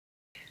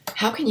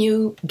How can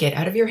you get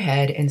out of your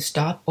head and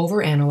stop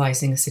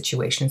overanalyzing a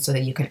situation so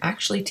that you can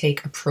actually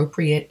take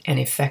appropriate and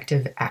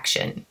effective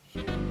action?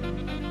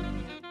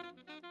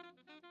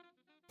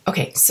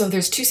 Okay, so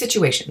there's two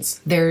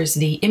situations. There's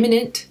the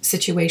imminent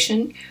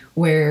situation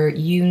where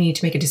you need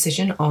to make a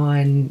decision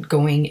on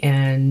going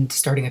and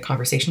starting a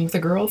conversation with a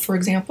girl, for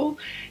example.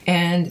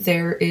 And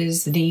there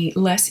is the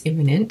less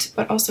imminent,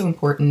 but also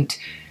important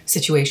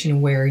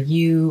situation where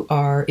you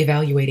are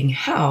evaluating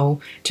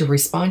how to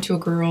respond to a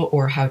girl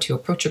or how to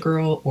approach a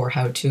girl or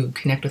how to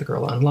connect with a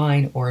girl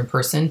online or in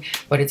person,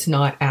 but it's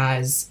not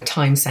as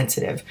time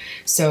sensitive.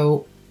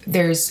 So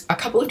there's a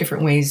couple of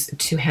different ways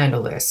to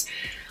handle this.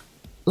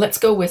 Let's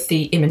go with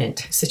the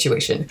imminent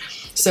situation.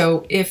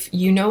 So if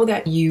you know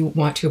that you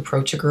want to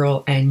approach a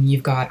girl and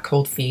you've got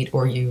cold feet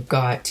or you've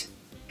got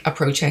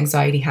approach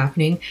anxiety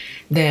happening,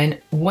 then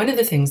one of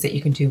the things that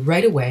you can do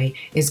right away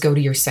is go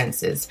to your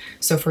senses.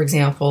 So for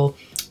example,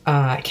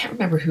 I can't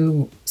remember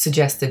who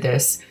suggested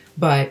this,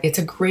 but it's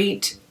a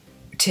great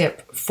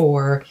tip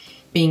for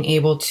being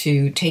able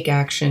to take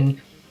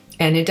action.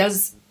 And it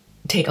does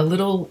take a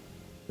little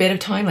bit of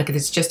time, like it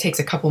just takes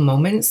a couple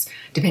moments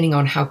depending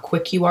on how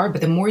quick you are, but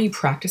the more you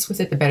practice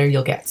with it, the better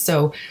you'll get.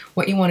 So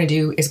what you want to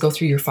do is go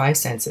through your five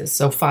senses.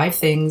 So 5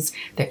 things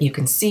that you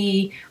can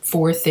see,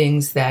 4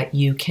 things that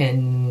you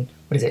can,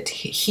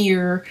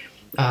 hear,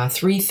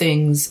 3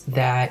 things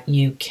that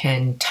you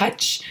can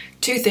touch,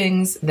 2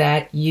 things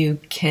that you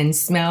can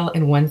smell,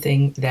 and 1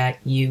 thing that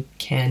you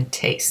can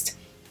taste.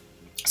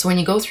 So when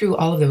you go through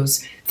all of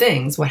those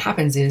things, what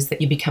happens is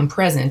that you become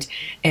present,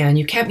 and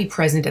you can't be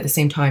present at the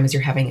same time as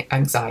you're having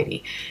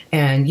anxiety.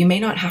 And you may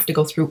not have to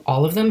go through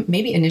all of them.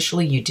 Maybe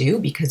initially you do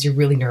because you're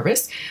really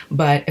nervous,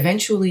 but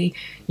eventually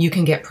you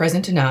can get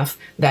present enough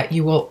that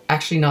you will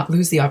actually not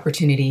lose the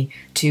opportunity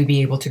to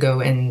be able to go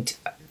and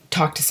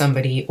talk to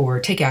somebody or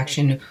take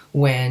action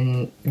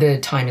when the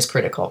time is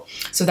critical.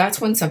 So that's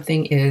when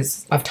something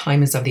is of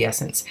time is of the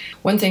essence.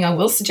 One thing I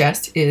will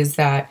suggest is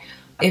that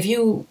if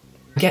you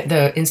get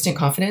the instant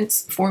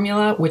confidence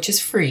formula, which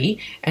is free,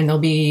 and there'll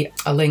be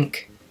a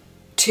link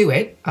to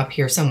it up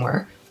here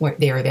somewhere,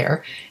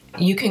 there.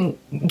 You can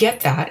get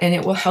that and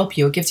it will help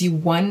you. It gives you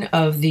one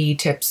of the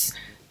tips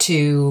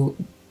to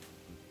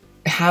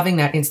having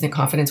that instant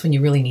confidence when you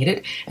really need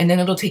it. And then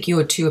it'll take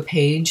you to a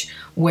page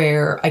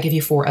where I give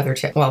you 4 other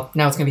tips. Well,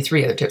 now it's going to be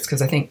 3 other tips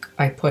because I think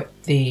I put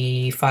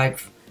the five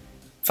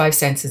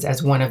senses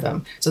as one of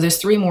them. So there's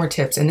 3 more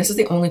tips, and this is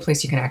the only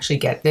place you can actually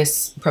get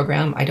this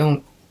program. I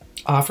don't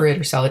offer it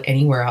or sell it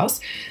anywhere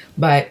else,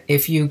 but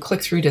if you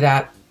click through to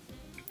that,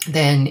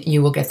 then you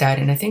will get that.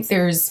 And I think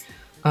there's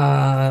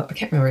I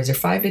can't remember, is there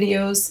 5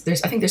 videos?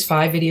 I think there's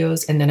 5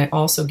 videos, and then I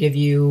also give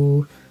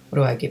you, what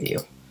do I give you?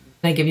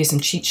 I give you some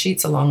cheat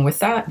sheets along with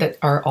that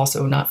are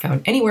also not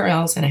found anywhere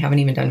else, and I haven't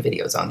even done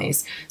videos on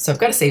these. So I've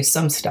got to save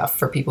some stuff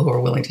for people who are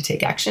willing to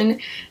take action,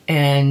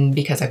 and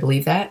because I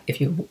believe that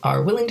if you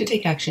are willing to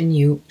take action,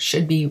 you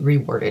should be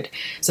rewarded.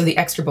 So the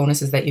extra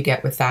bonuses that you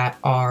get with that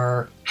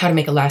are how to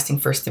make a lasting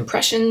first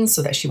impression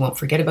so that she won't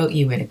forget about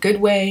you in a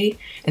good way,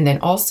 and then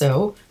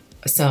also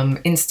some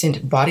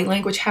instant body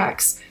language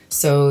hacks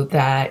so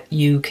that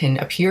you can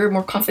appear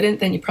more confident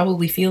than you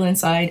probably feel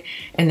inside.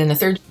 And then the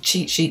third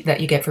cheat sheet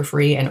that you get for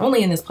free, and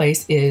only in this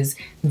place, is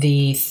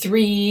the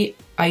 3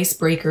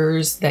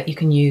 icebreakers that you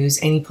can use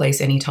any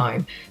place,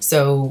 anytime.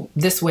 So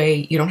this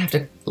way you don't have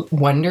to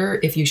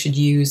wonder if you should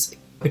use a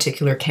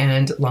particular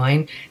canned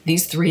line.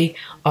 These 3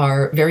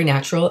 are very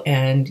natural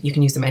and you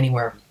can use them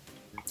anywhere.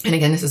 And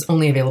again, this is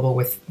only available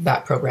with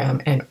that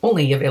program and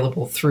only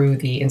available through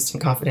the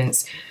Instant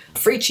Confidence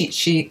free cheat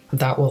sheet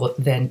that will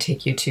then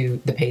take you to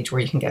the page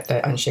where you can get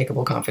the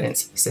Unshakable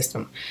Confidence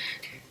system.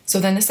 So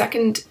then the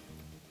second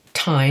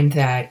time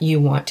that you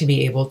want to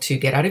be able to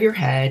get out of your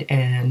head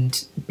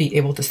and be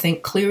able to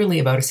think clearly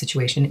about a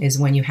situation is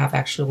when you have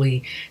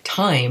actually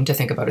time to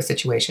think about a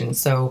situation.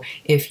 So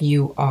if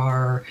you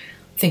are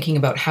thinking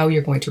about how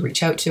you're going to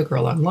reach out to a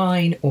girl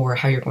online, or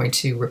how you're going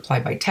to reply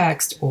by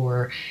text,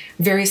 or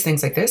various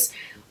things like this,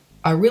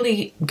 a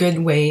really good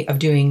way of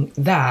doing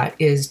that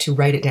is to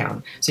write it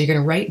down. So you're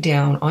going to write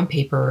down on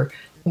paper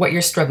what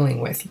you're struggling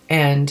with.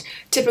 And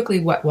typically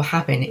what will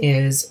happen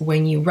is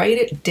when you write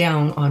it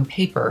down on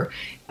paper,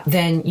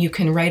 then you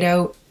can write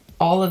out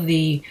all of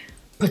the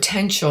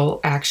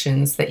potential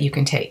actions that you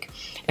can take.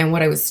 And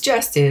what I would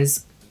suggest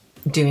is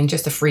doing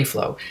just a free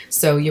flow.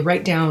 So you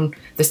write down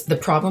the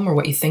problem, or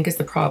what you think is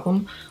the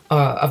problem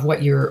of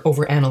what you're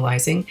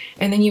overanalyzing,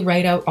 and then you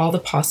write out all the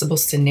possible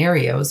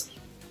scenarios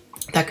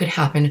that could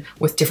happen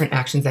with different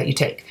actions that you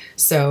take.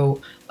 So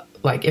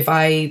like if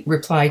I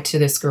reply to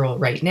this girl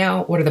right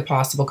now, what are the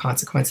possible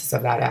consequences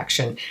of that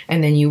action?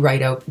 And then you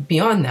write out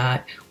beyond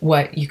that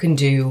what you can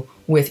do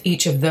with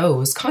each of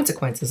those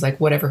consequences,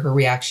 like whatever her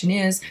reaction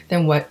is,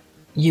 then what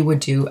you would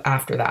do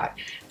after that.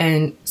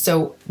 And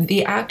so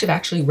the act of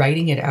actually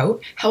writing it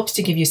out helps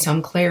to give you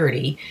some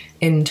clarity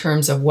in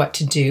terms of what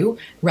to do,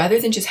 rather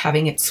than just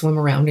having it swim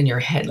around in your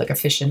head like a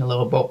fish in a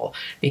little bowl,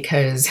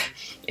 because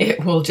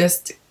it will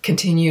just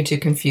continue to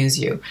confuse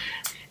you.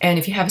 And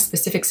if you have a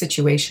specific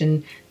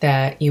situation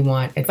that you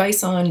want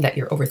advice on, that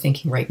you're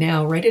overthinking right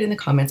now, write it in the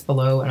comments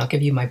below and I'll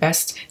give you my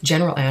best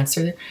general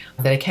answer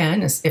that I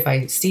can. If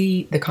I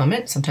see the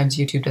comment, sometimes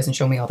YouTube doesn't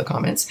show me all the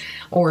comments,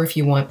 or if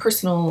you want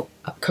personal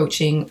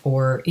coaching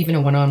or even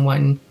a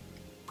one-on-one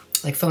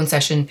like phone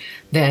session,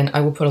 then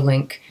I will put a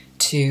link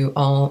to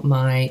all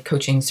my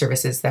coaching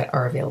services that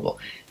are available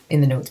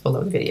in the notes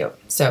below the video.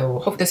 So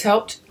hope this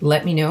helped.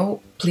 Let me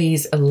know.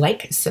 Please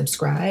like,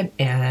 subscribe,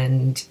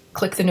 and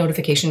click the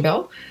notification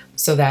bell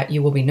so that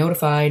you will be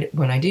notified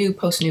when I do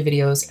post new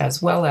videos,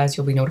 as well as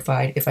you'll be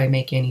notified if I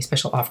make any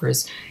special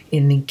offers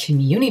in the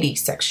community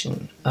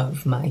section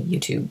of my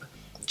YouTube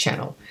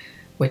channel,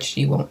 which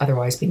you won't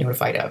otherwise be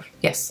notified of.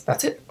 Yes,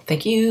 that's it.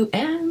 Thank you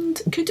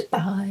and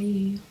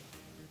goodbye.